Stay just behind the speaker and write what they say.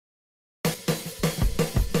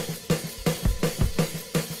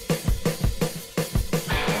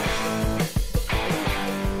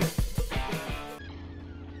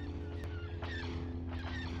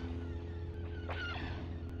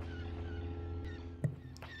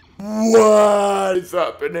What is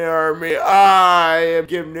up in the army? I am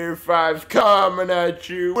Gimner5 coming at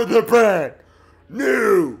you with a brand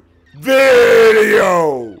new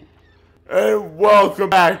video! And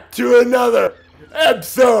welcome back to another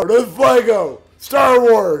episode of LEGO Star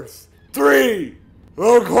Wars 3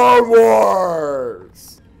 The Clone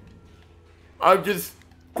Wars! I'm just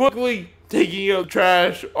quickly taking out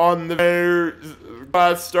trash on the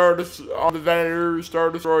Star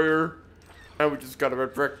Destroyer. And we just got a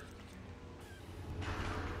red brick.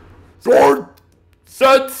 Sword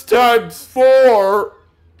Suns times 4.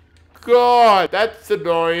 God, that's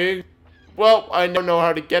annoying. Well, I don't know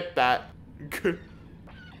how to get that. I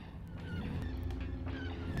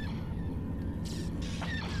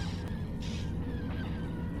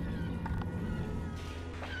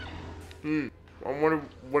wonder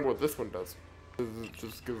what this one does. Does it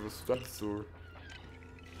just give us stats or?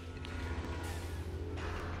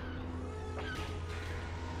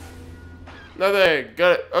 Nothing.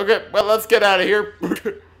 Got it. Okay, well, let's get out of here.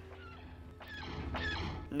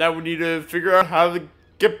 Now we need to figure out how to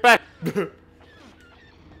get back.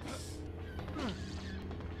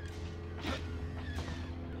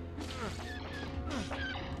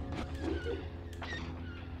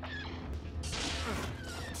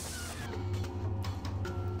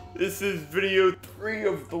 This is video 3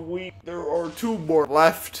 of the week. There are 2 more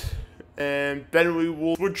left. And then we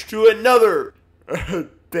will switch to another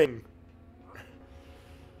thing.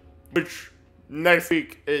 Which next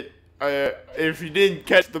week, if you didn't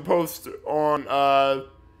catch the post on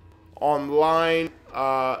online,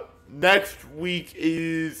 next week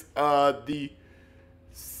is the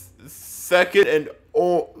second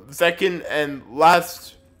and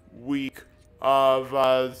last week of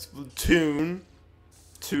Splatoon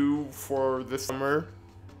 2 for the summer,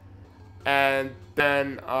 and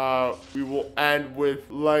then we will end with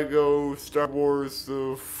LEGO Star Wars: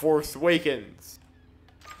 The Force Awakens.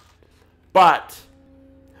 But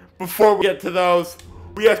before we get to those,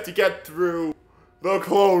 we have to get through the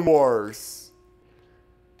Clone Wars.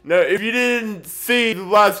 Now, if you didn't see the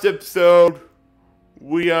last episode,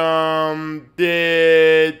 we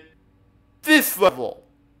did this level,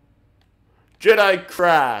 Jedi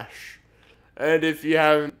Crash. And if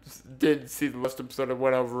you didn't see the last episode, I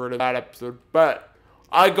went over it in that episode. But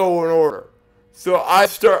I go in order. So I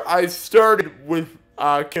started with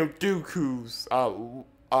Count Dooku's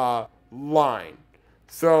line.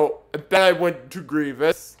 So then I went to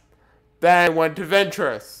Grievous, then I went to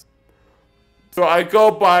Ventress. So I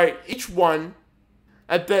go by each one,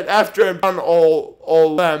 and then after I'm done all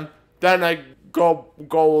of them, then I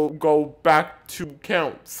go back to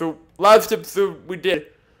Count. So last episode we did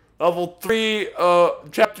level 3,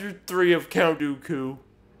 chapter 3 of Count Dooku.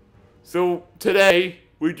 So today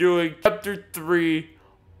we're doing chapter 3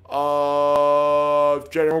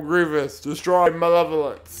 of General Grievous, Destroy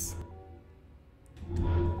Malevolence.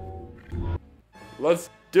 Let's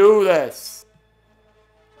do this.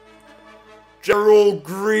 General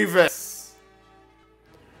Grievous.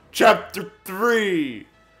 Chapter 3.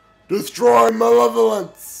 Destroy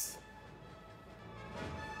Malevolence.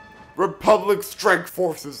 Republic strike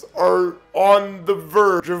forces are on the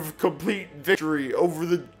verge of complete victory over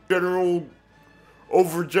General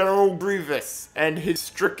Grievous and his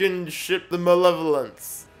stricken ship, the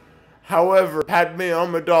Malevolence. However, Padme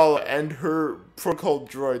Amidala and her protocol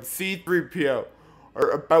droid, C-3PO, are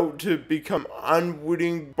about to become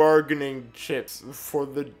unwitting bargaining chips for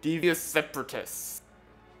the devious separatists.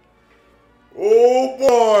 Oh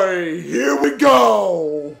boy, here we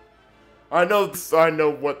go! I know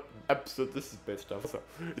what episode this is based off. So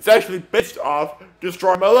it's actually based off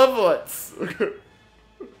Destroy Malevolence.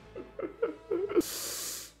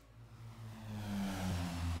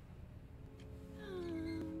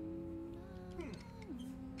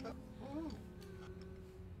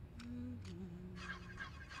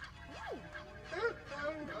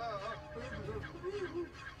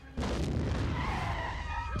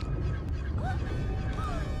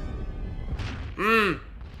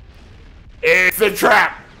 It's a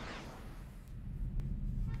trap!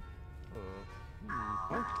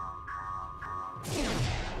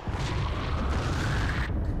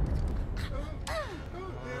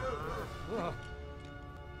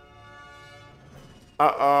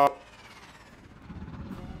 Uh-oh.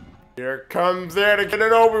 Here comes Anakin and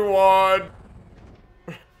Obi-Wan!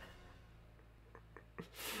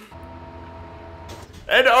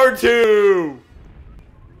 And R2!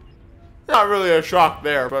 Not really a shock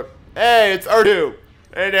there, but hey, it's R2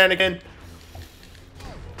 and Anakin.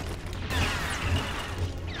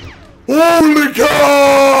 Holy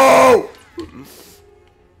cow!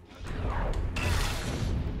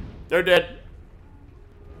 They're dead.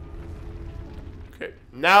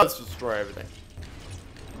 Now let's destroy everything.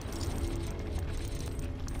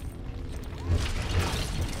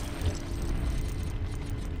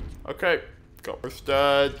 Okay, got more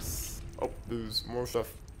studs. Oh, there's more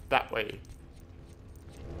stuff that way.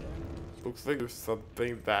 Looks like there's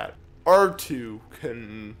something that R2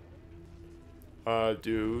 can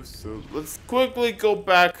do. So let's quickly go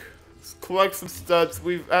back, let's collect some studs.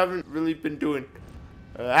 We haven't really been doing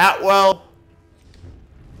that well.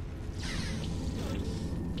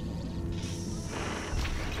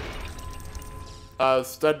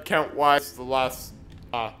 Stud count wise, the last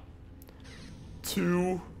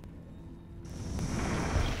 2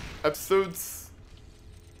 episodes.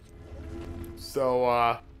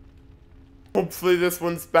 So hopefully this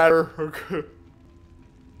one's better.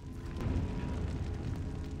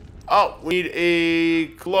 Oh, we need a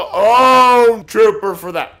clone trooper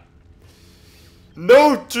for that.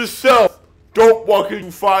 Note to self: don't walk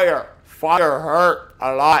into fire. Fire hurt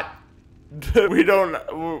a lot. we don't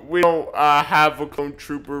have a clone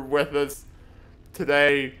trooper with us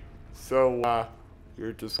today, so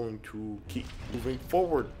we're just going to keep moving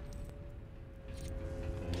forward.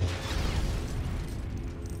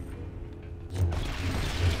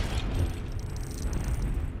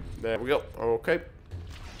 There we go. Okay.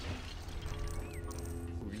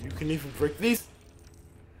 You can even break these.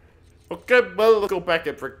 Okay, well, let's go back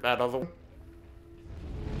and break that other one.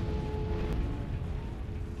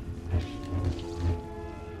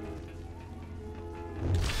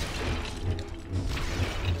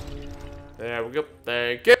 There we go.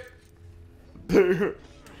 Thank you.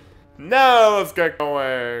 Now let's get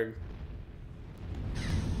going.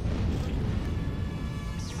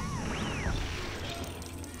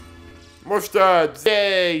 More studs.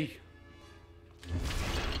 Yay.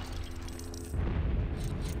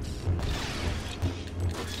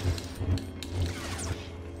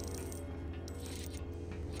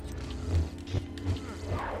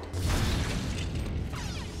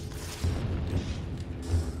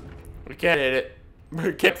 We can't hit it.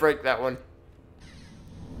 We can't break that one.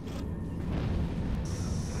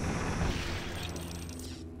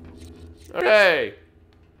 Okay.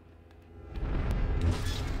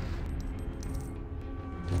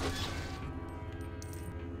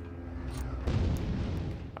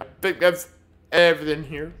 I think that's everything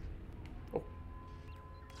here. Oh.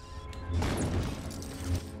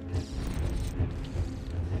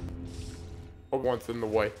 Oh, one's in the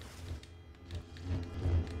way.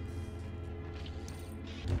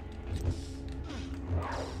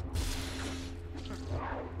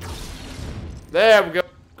 There we go.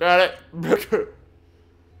 Got it.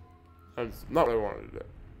 That's not what I wanted to do.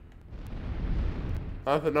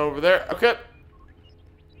 Nothing over there. Okay.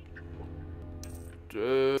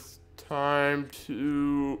 Just time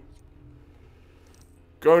to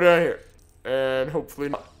go down here and hopefully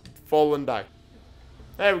not fall and die.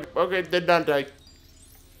 There we go. Okay, did not die.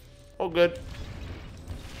 All good.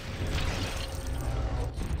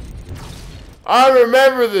 I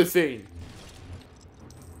remember the scene.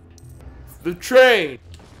 The train.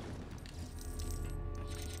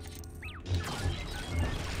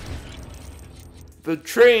 The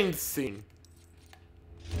train scene.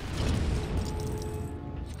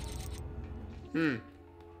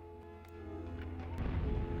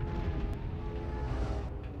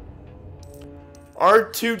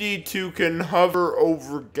 R2-D2 can hover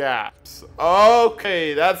over gaps.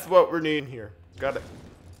 Okay, that's what we're needing here. Got it.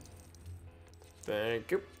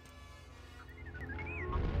 Thank you.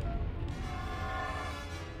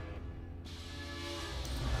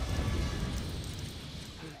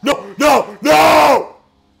 No, no, no!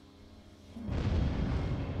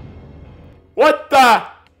 What the?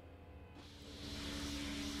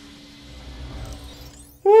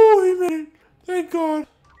 Oh, he made it. Thank God.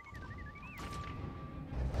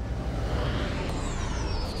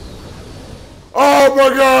 Oh my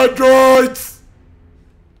God, droids!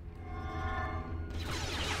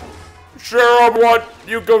 Sure, Obi-Wan,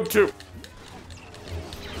 you go too.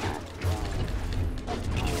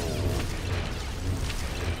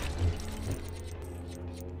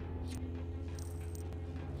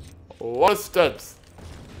 A lot of studs.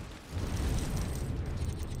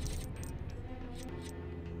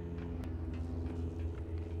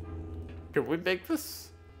 Can we make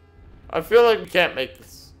this? I feel like we can't make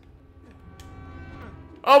this.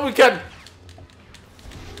 Oh, we can!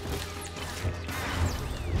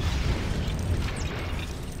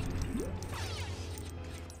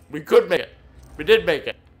 We could make it. We did make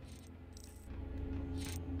it.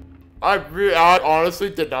 I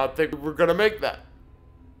honestly did not think we were gonna make that.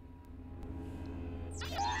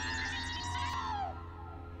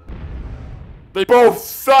 They both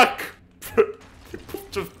suck! They both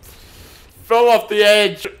fell off the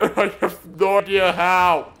edge. I have no idea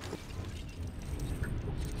how.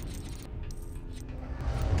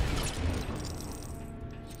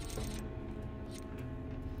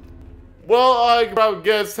 Well, I can probably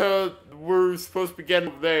guess how we're supposed to be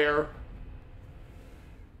getting there.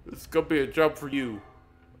 This is gonna be a job for you.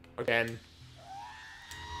 Again.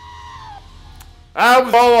 That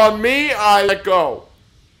was all on me, I let go.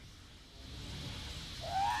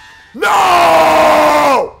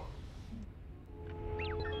 No!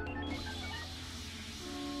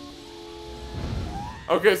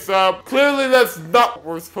 Okay, so clearly that's not what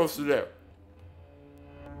we're supposed to do.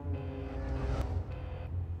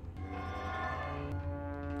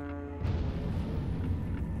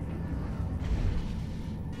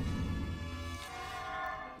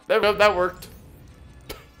 There we go, that worked.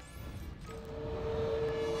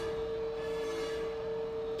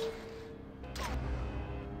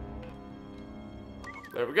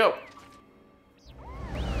 There we go.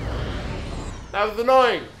 That was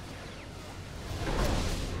annoying.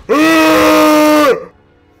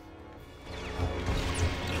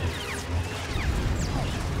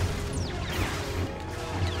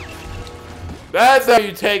 That's how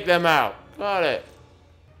you take them out. Got it.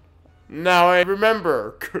 Now I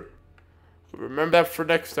remember. Remember that for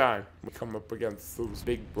next time we come up against those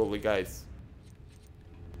big bully guys.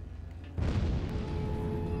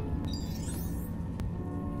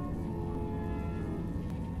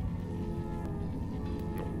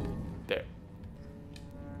 There.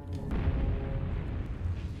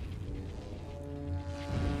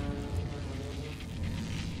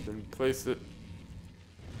 Then place it.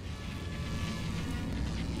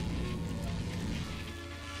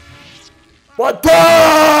 What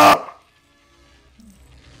the?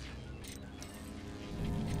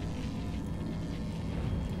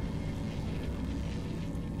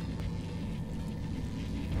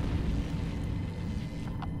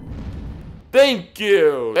 Thank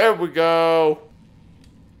you. There we go.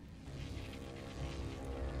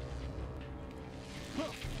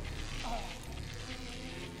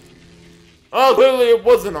 Oh, clearly it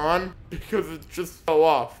wasn't on because it just fell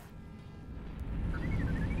off.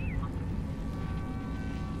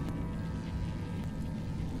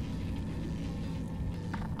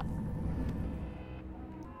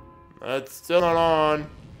 It's still not on.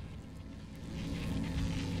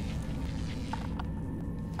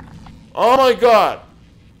 Oh my god!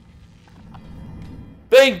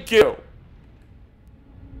 Thank you!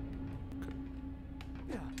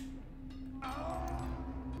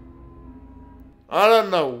 I don't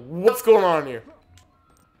know what's going on here.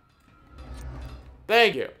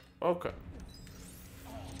 Thank you. Okay.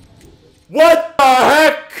 What the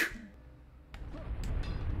heck?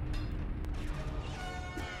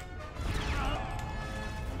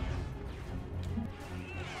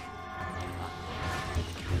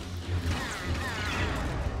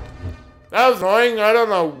 That was annoying. I don't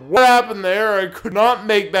know what happened there. I could not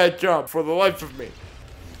make that jump for the life of me.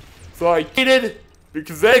 So I cheated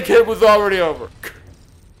because that kid was already over.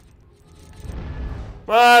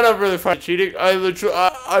 Well, I don't really find cheating. I literally,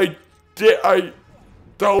 I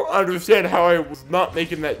don't understand how I was not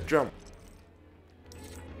making that jump.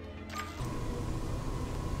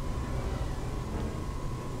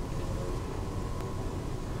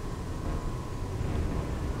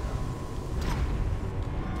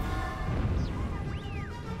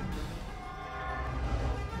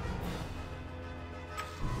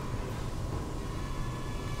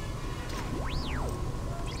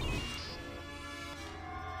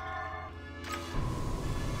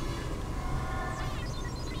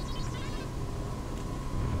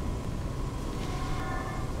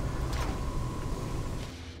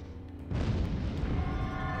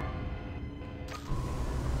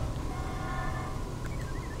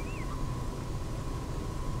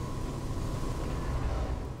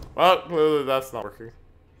 Well, clearly that's not working.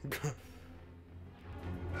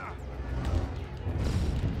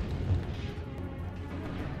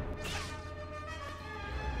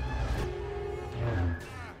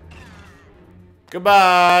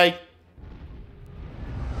 Goodbye!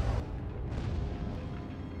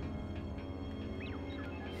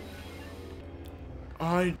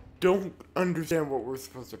 I don't understand what we're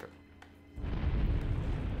supposed to do.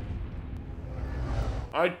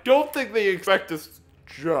 I don't think they expect us to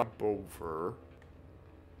jump over.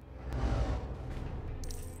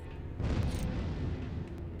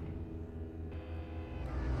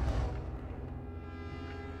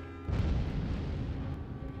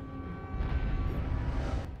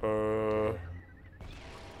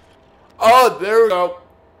 Oh, there we go.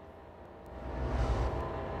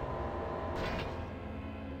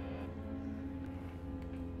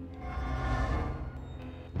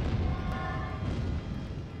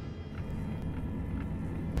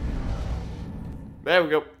 There we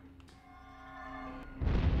go.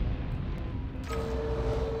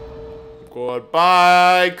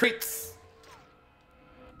 Goodbye, creeps.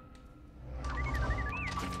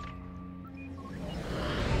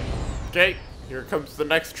 Okay, here comes the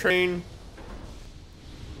next train.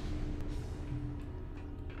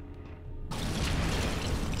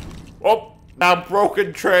 Oh, now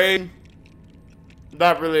broken train.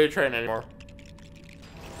 Not really a train anymore.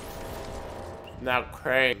 Now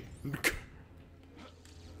crane.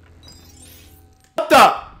 What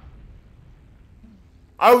the?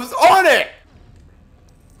 I was on it!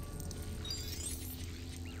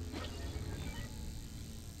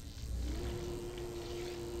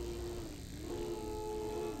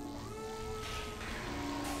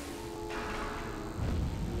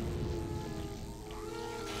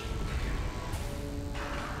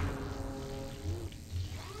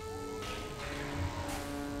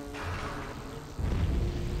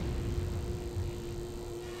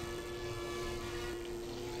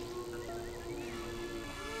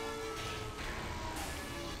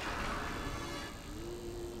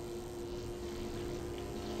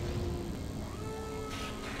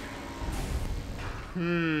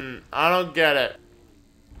 I don't get it.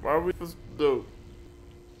 What are we supposed to do?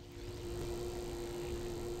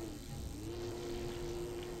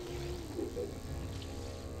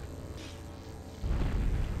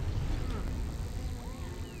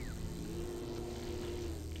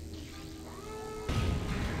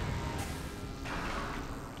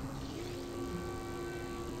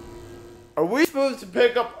 Are we supposed to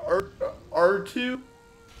pick up R2?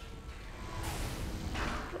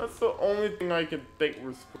 That's the only thing I can think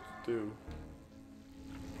we're supposed to do.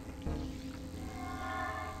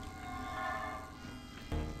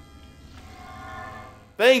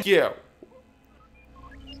 Thank you!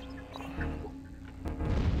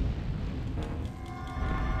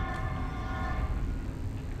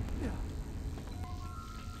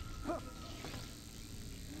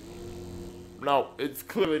 No, it's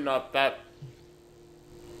clearly not that.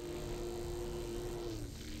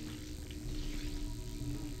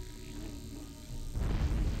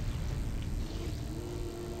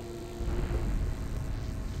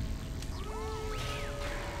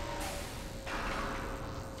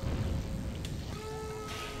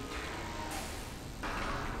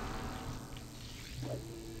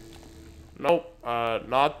 Nope,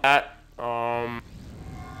 not that. Oh,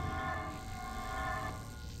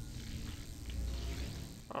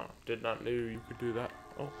 did not know you could do that.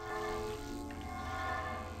 Oh.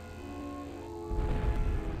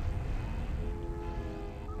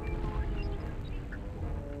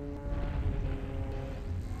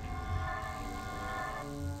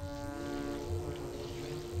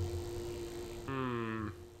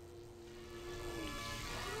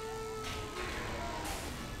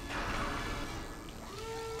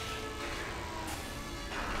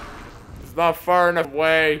 It's not far enough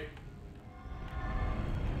away.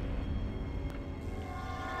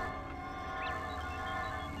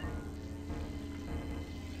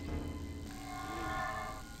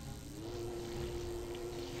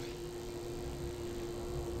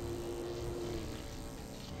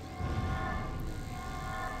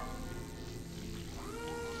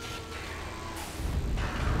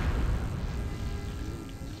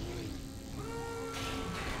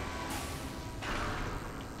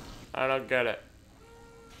 I don't get it.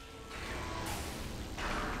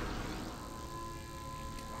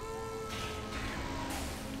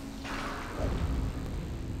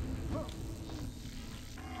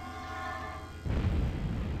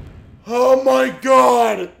 Oh my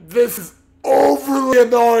god! This is overly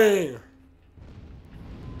annoying!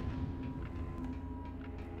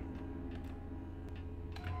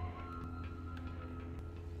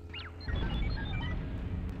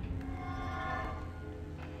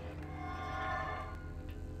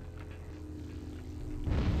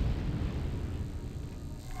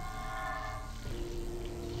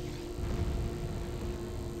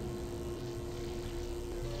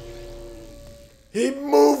 He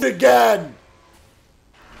moved again!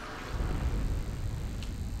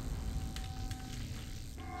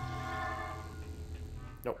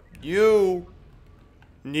 No, you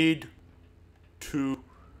need to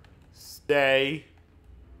stay.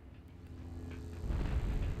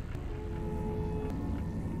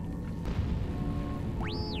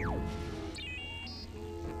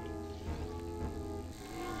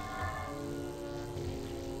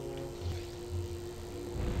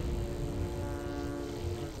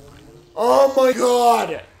 Oh my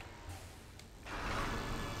god!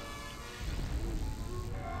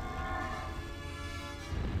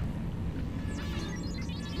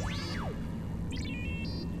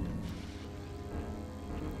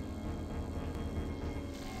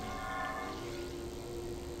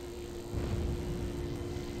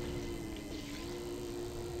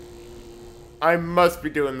 I must be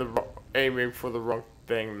doing the aiming for the wrong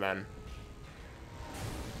thing then.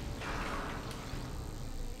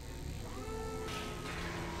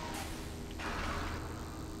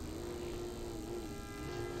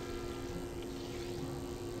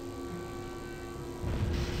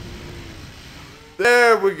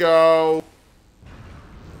 There we go.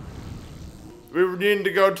 We need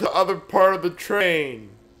to go to the other part of the train.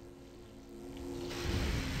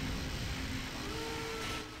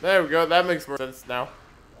 There we go, that makes more sense now.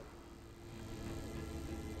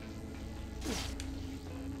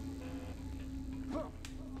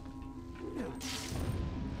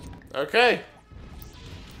 Okay.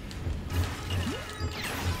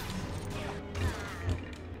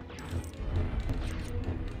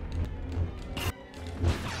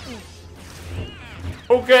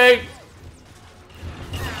 Okay.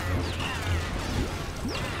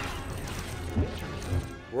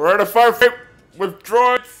 We're at a firefight with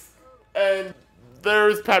droids, and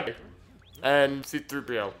there's Padme and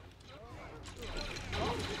C-3PO.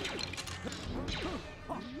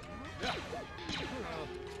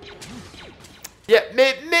 Yeah,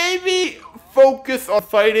 maybe focus on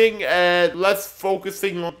fighting and less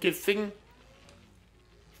focusing on kissing.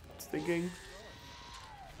 Just thinking.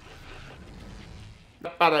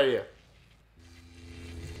 Not bad idea.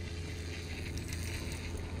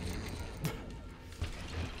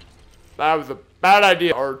 That was a bad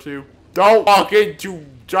idea, R2. Don't walk into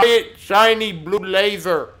giant, shiny blue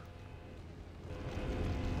laser.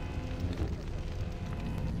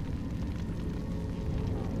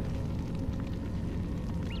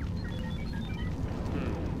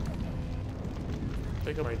 I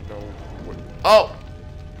think I might know what... Oh!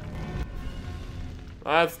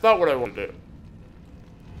 That's not what I want to do.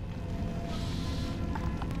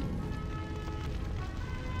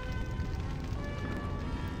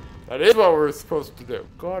 That is what we're supposed to do.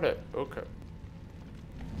 Got it. Okay.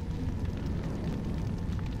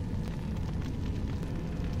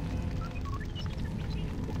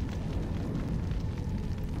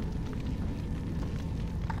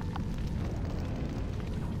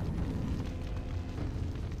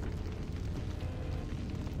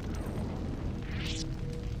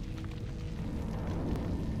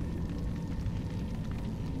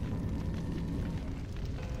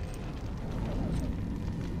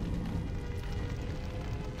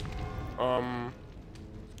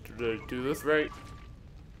 Did I do this right?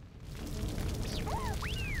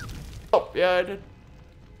 Oh, yeah, I did.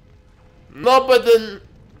 No, but then...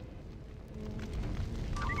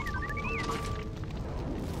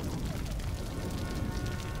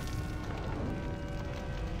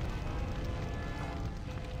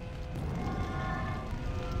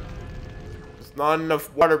 There's not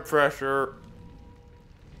enough water pressure.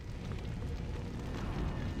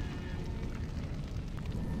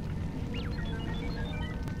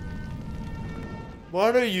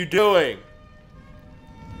 What are you doing?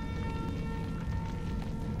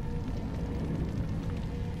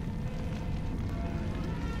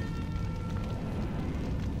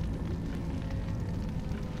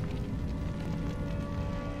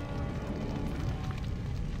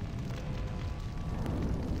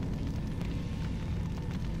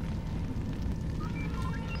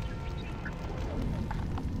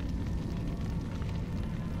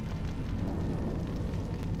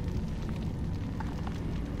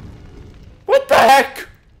 What the heck?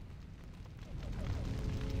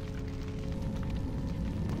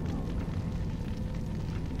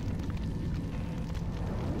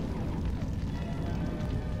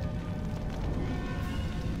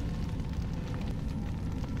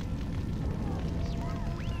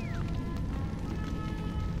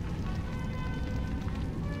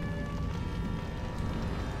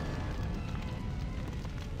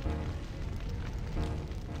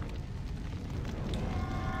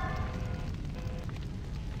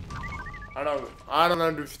 I don't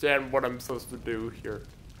understand what I'm supposed to do here.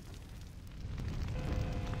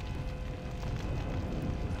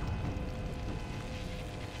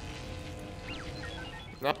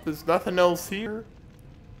 There's nothing else here.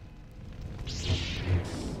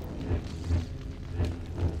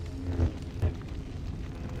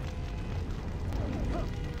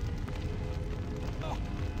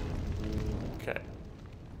 Okay.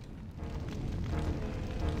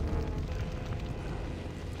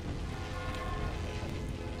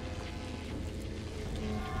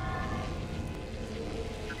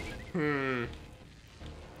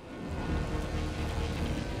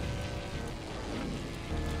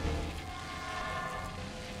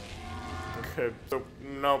 Okay, so,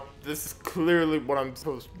 no, this is clearly what I'm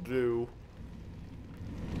supposed to do.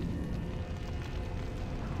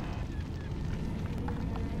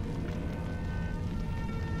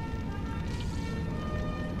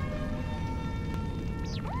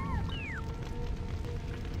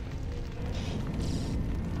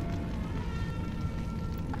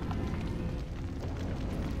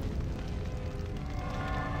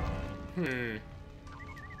 Hmm.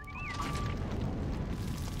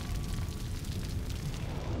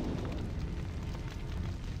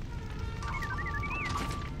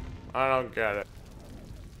 I don't get it.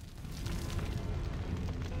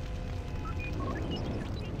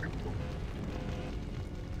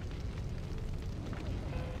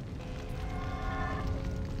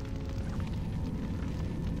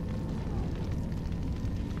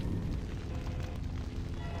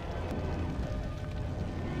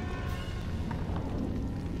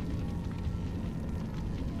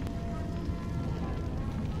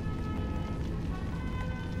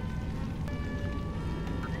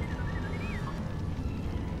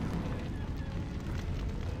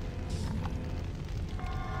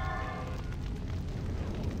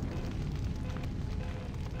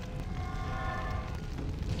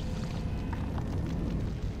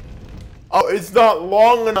 Oh, it's not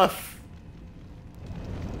long enough.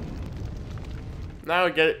 Now I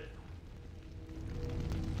get it.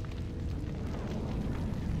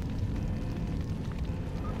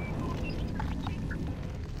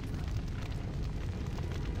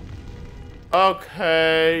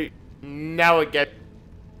 Okay. Now I get it.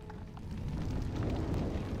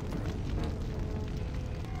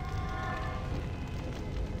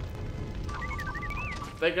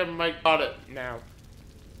 I think I might got it now.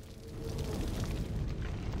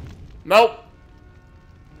 Nope.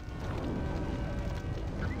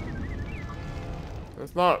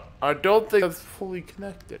 It's not. I don't think it's fully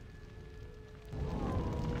connected.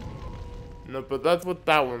 No, but that's what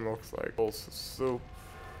that one looks like also, so...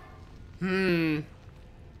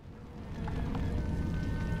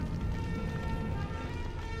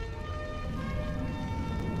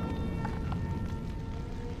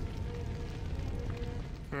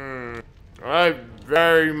 I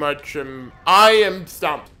very much am... I am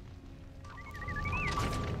stumped.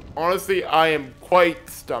 Honestly, I am quite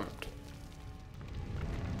stumped.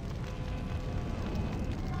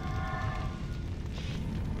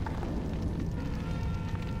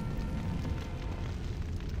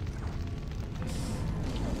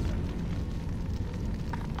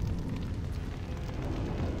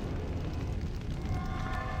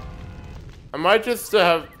 Am I just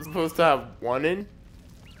supposed to have one in?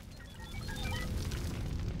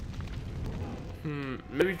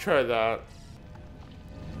 Maybe try that.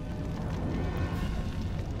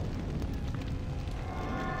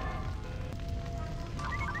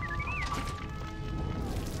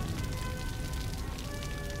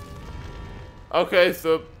 Okay,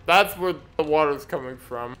 so that's where the water's coming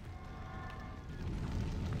from.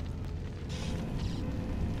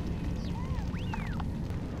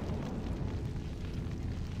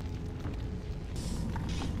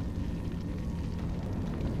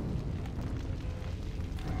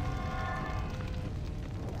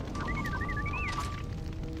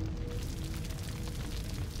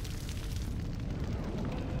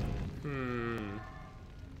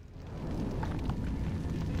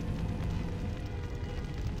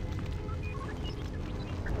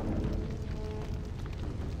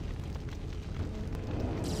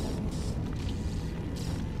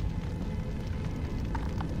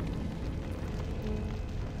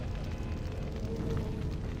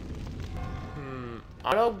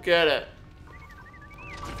 I don't get it.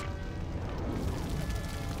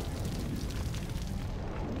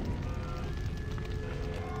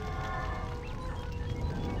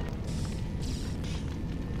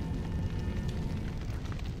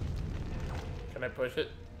 Can I push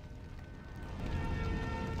it?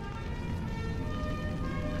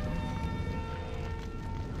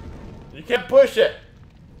 You can't push it!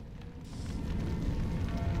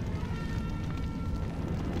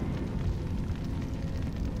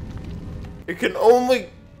 It can only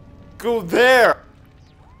go there!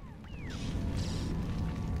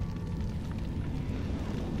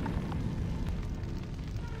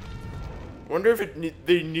 Wonder if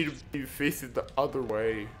they need to be facing the other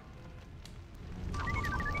way.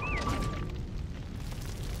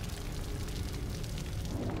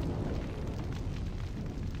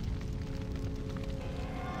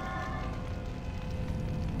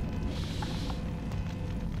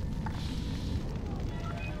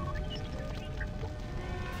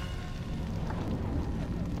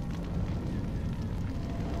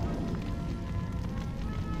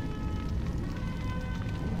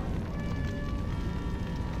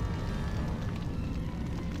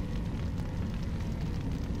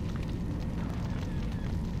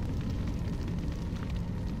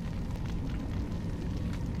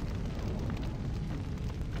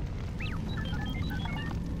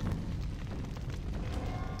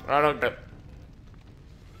 I don't get it.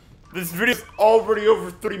 This video's already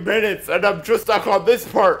over 3 minutes and I'm just stuck on this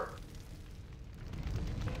part.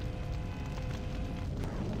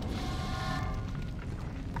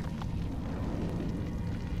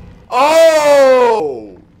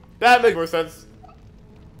 Oh! That makes more sense.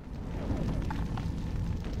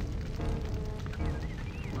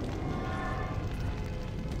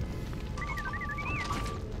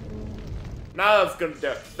 Now that's gonna do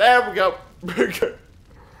it. There we go.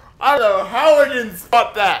 I don't know how I didn't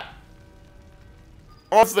spot that.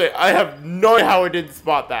 Honestly, I have no idea how I didn't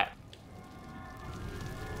spot that.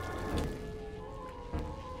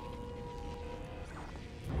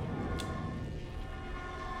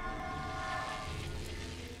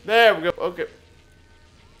 There we go. Okay.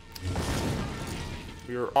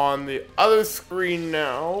 We're on the other screen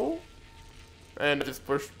now. And I just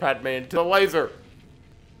pushed Padme into the laser.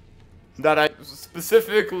 That I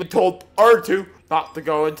specifically told R2 not to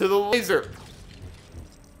go into the laser.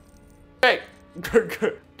 Okay.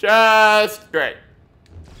 Just great.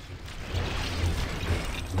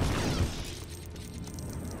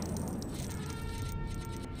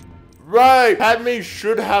 Right. Padme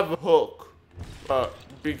should have a hook.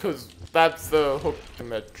 Because that's the hook thing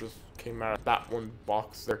that just came out of that one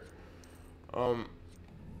box there. Going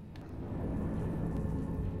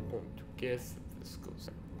to guess if this goes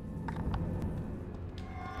in.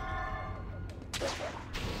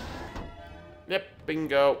 Yep,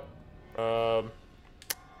 bingo.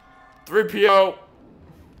 3PO.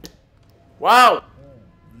 Wow,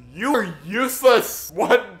 you are useless.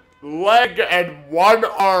 One leg and one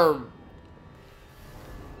arm.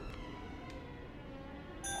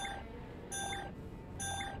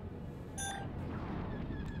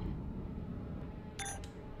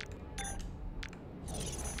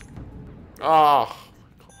 Oh,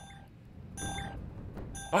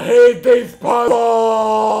 I hate these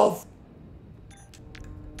puzzles!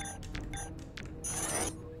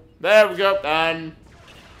 There we go, done.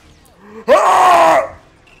 Ah!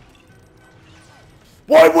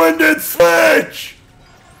 Why wouldn't it switch?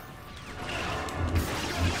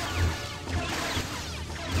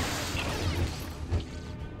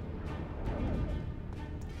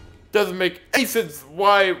 Doesn't make any sense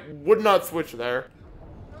why it would not switch there.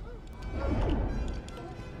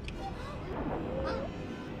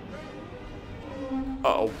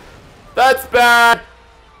 Uh-oh. That's bad!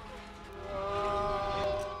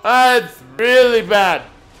 That's really bad!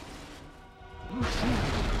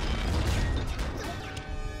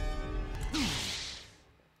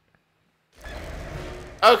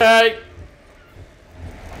 Okay!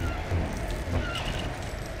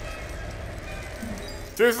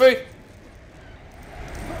 Seriously?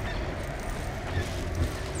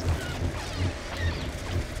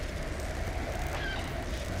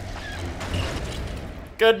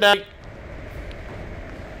 Good night.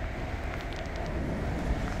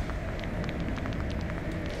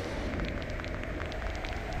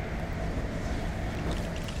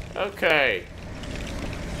 Okay.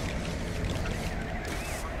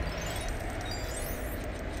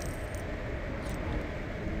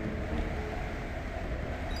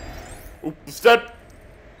 Ooh, step.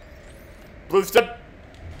 Blue step.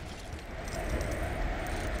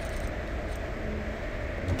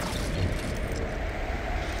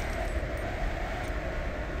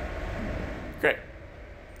 Okay.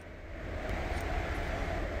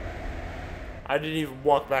 I didn't even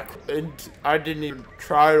walk back, and I didn't even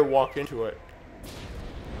try to walk into it.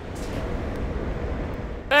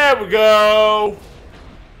 There we go!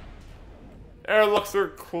 Airlocks are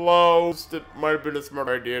closed. It might have been a smart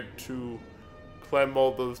idea to climb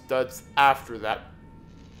all those duds after that.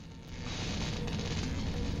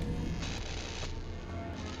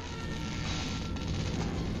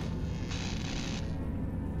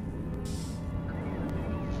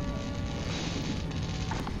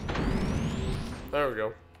 There we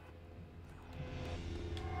go.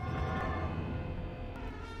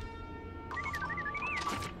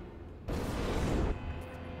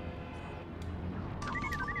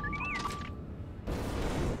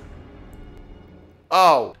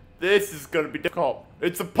 Oh, this is gonna be difficult.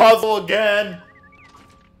 It's a puzzle again.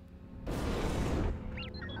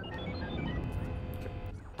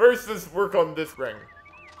 First, let's work on this ring.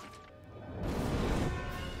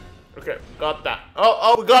 Okay, got that.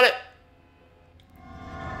 Oh, we got it.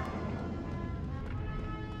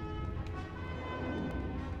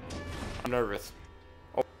 I'm nervous.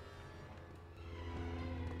 Oh.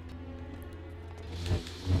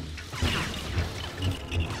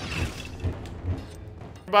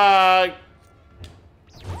 Bye.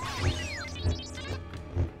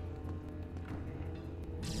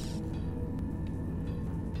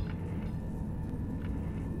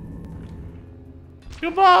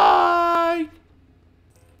 Goodbye.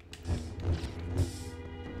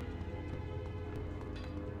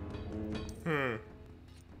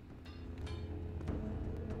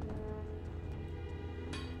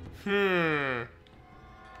 Think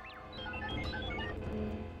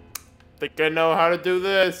I know how to do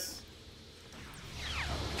this.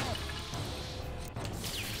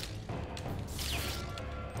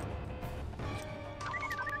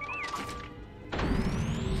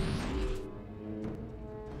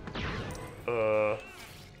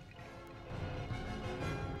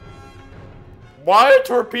 Why a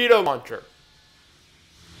torpedo launcher?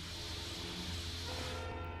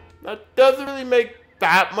 That doesn't really make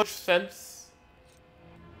that much sense.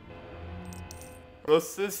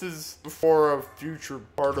 Unless this is before a future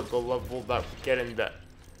part of the level that we get into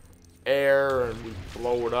air and we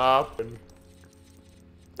blow it up, and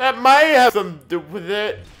that might have something to do with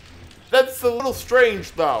it. That's a little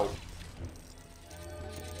strange though.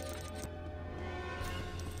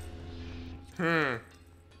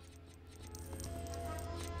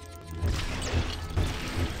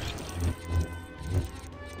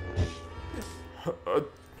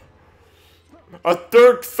 A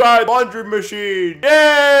dark side laundry machine!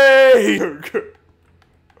 Yay!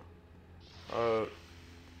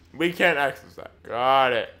 We can't access that.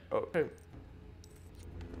 Got it. Okay.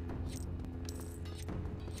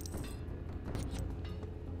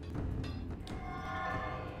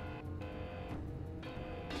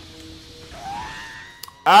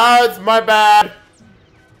 Ah, it's my bad.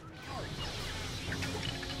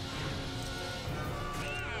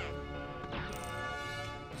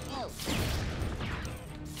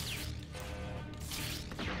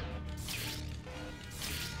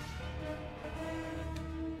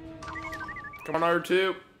 Come on,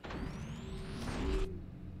 R2.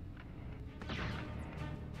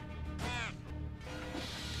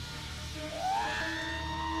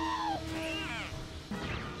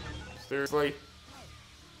 Seriously?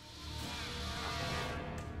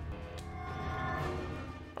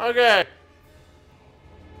 Okay.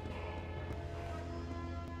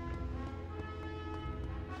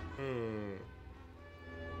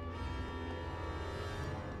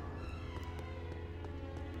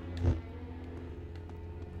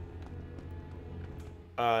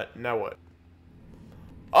 Now what?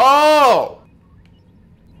 Oh!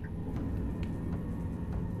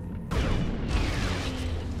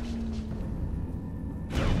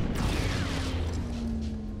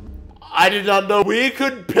 I did not know we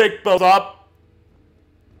could pick those up.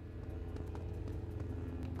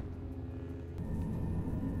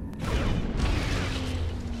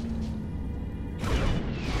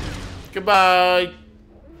 Goodbye.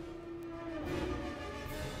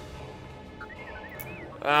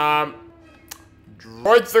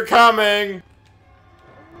 Droids are coming.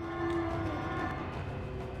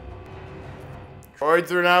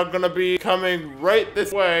 Droids are now gonna be coming right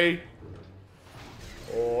this way.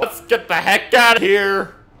 Let's get the heck out of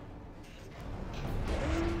here.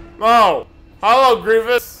 Oh, hello,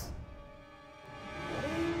 Grievous.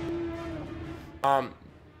 Yeah.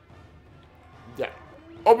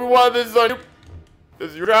 Obi-Wan, this is on you.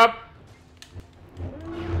 This is your job.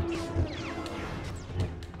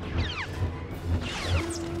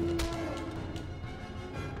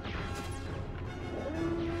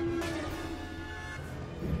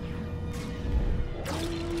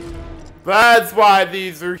 That's why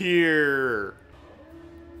these are here.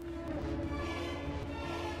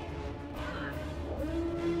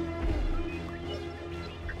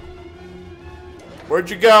 Where'd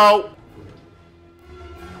you go?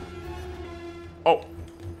 Oh.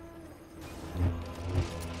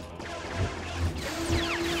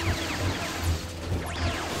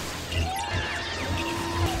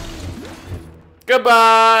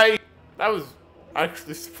 Goodbye. That was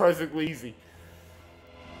actually surprisingly easy.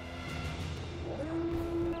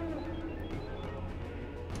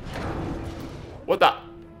 What the?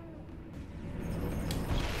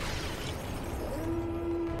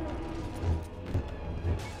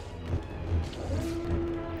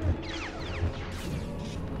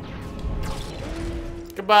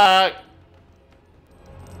 Goodbye.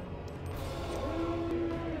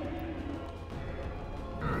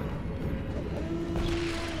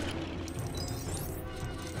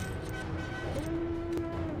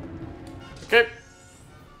 Okay.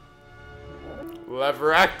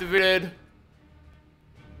 Lever activated.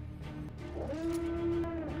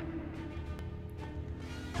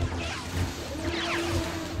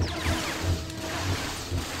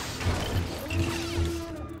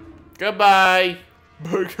 Goodbye.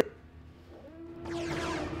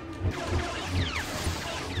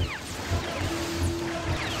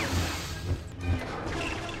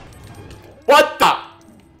 What the?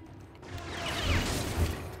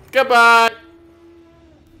 Goodbye.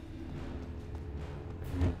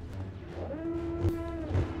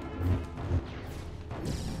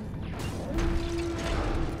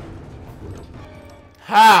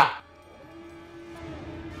 Ha!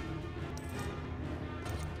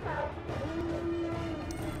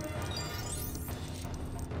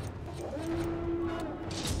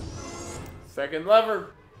 Second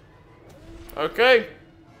lever. Okay.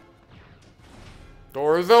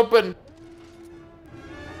 Door is open.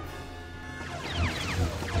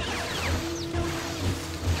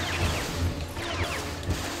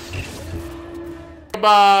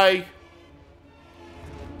 Goodbye.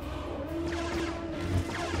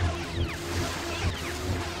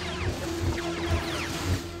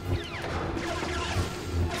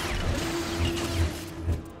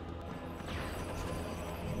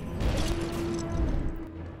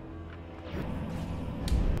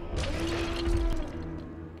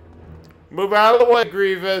 Move out of the way,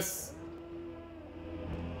 Grievous.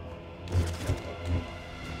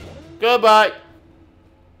 Goodbye.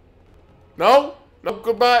 No? No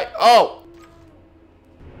goodbye? Oh.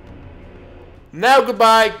 Now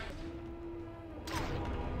goodbye.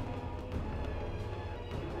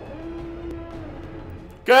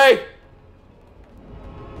 Okay.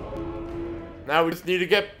 Now we just need to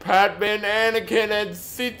get Padme and Anakin and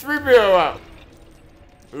C-3PO out.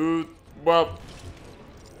 Ooh, well,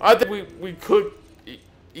 I think we could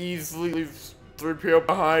easily leave 3PO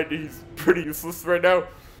behind. He's pretty useless right now.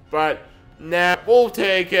 But, nah, we'll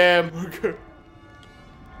take him. Okay.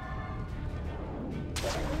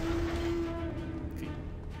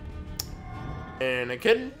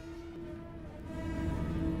 Anakin.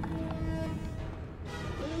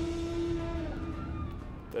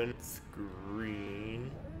 Then it's green.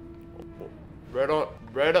 Red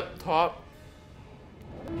up top.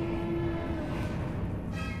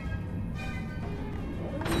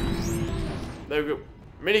 There we go.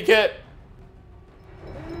 Mini kit.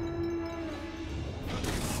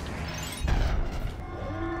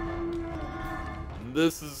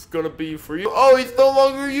 This is gonna be for you. Oh, he's no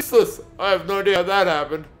longer useless. I have no idea how that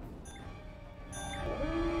happened.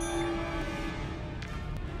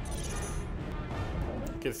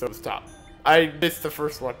 Okay, so stop. I missed the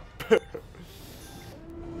first one.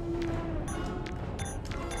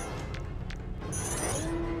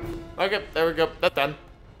 Okay, there we go. That's done.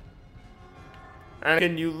 And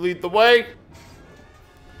can you lead the way?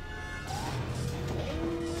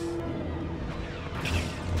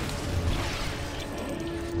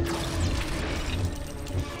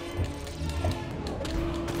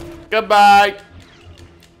 Goodbye.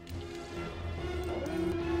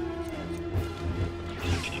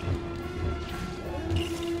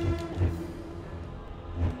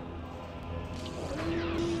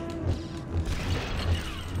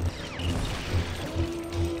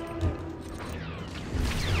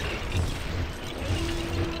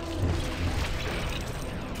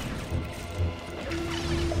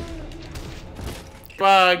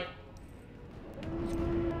 Bye.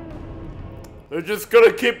 They're just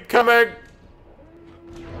gonna keep coming.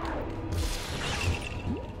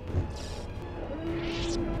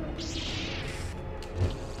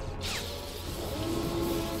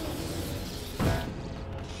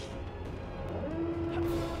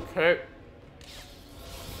 Okay.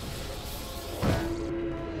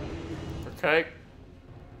 Okay.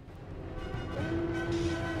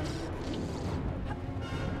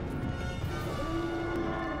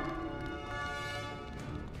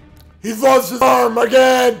 He's lost his arm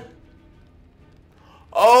again!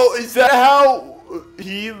 Oh, is that how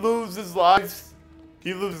he loses lives?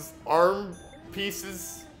 He loses arm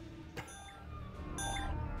pieces?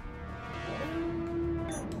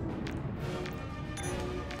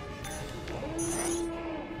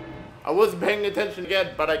 I wasn't paying attention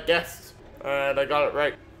again, but I guessed. And I got it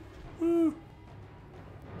right. Woo.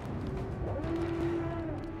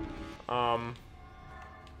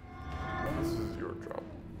 This is your job.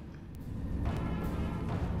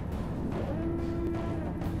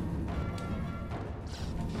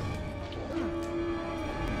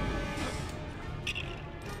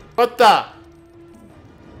 What the?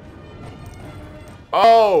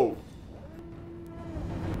 Oh!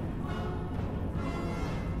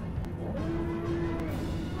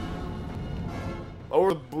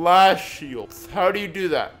 Lower the blast shields. How do you do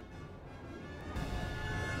that?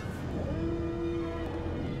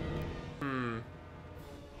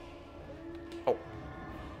 Oh.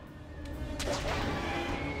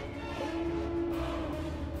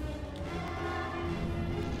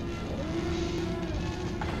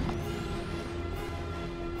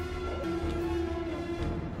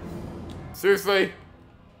 Seriously?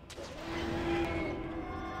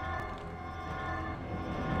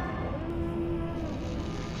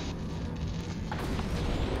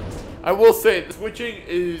 I will say, the switching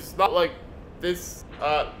is not like this,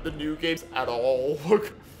 the new games at all.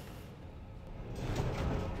 Look.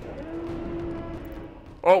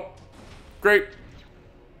 Oh, great.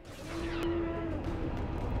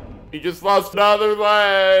 He just lost another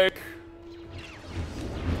leg.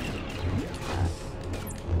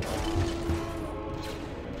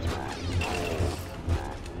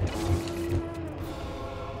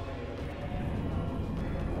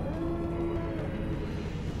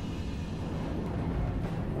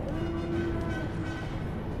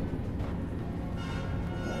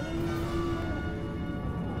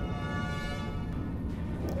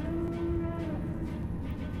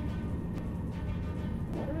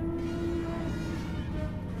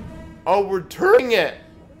 Oh, we're turning it.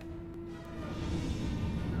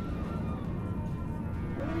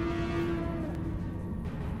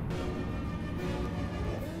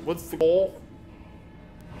 What's the goal?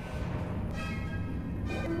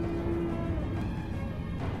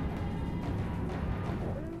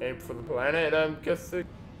 Aim for the planet, I'm guessing.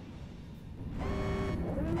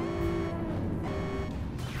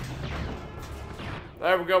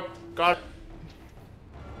 There we go. Got it.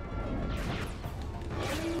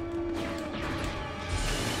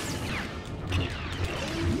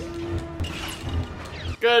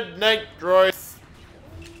 Good night, droids.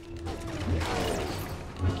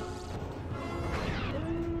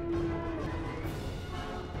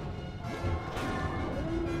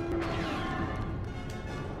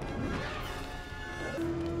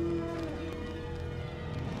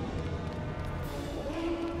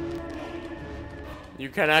 You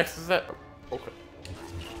can access it? Okay.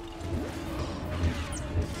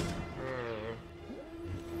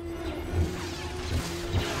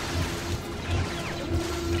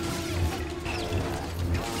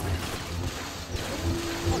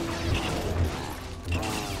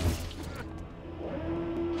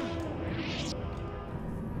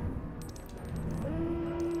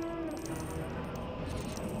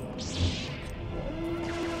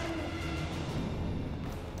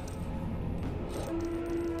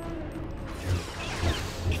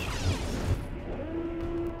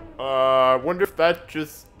 I wonder if that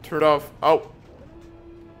just turned off. Oh.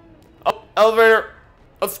 Oh, elevator.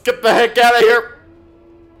 Let's get the heck out of here.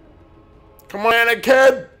 Come on,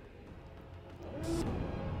 Anakin.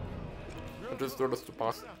 I just noticed a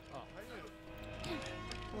boss.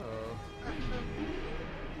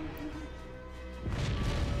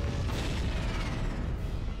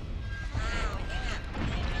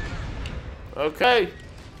 Okay.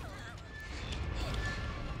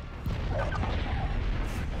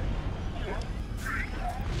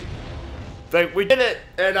 Think we did it,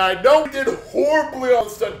 and I know we did horribly on the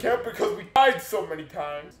stunt camp because we died so many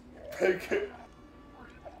times.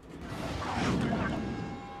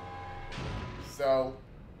 So,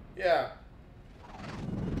 yeah.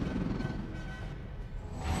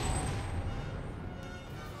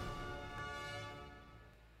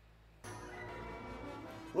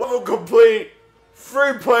 Level complete.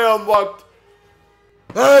 Free play unlocked.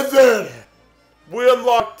 That's it. We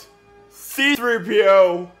unlocked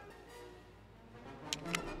C3PO.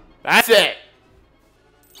 That's it.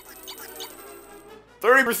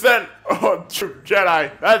 30% on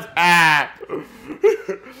Jedi. That's bad.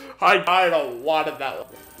 I died a lot of that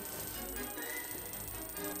level.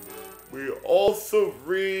 We also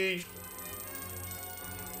reached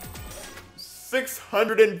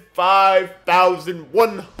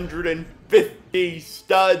 605,150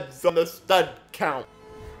 studs on the stud count.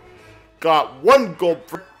 Got one gold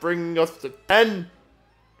brick, bringing us to 10.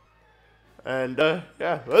 And,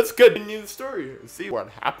 yeah, let's continue the story and see what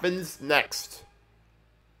happens next.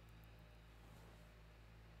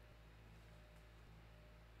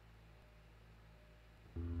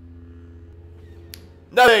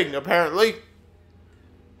 Nothing, apparently.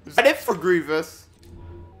 Is that it for Grievous?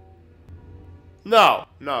 No,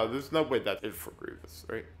 there's no way that's it for Grievous,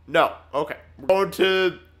 right? No, okay. We're going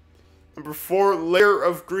to number 4, Lair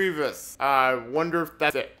of Grievous. I wonder if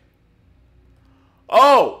that's it.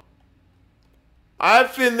 Oh! I have a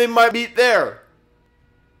feeling they might meet there.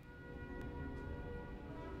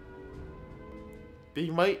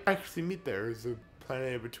 They might actually meet there. There's a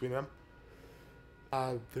planet in between them.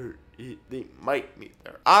 They might meet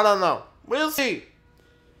there. I don't know. We'll see.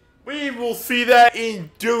 We will see that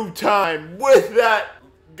in due time. With that,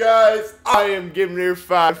 guys, I am giving it a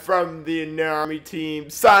 5 from the Inator Army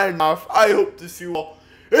team. Signing off. I hope to see you all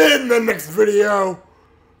in the next video,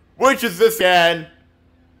 which is this again.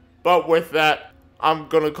 But with that, I'm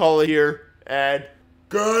gonna call it here, and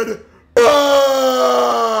goodbye!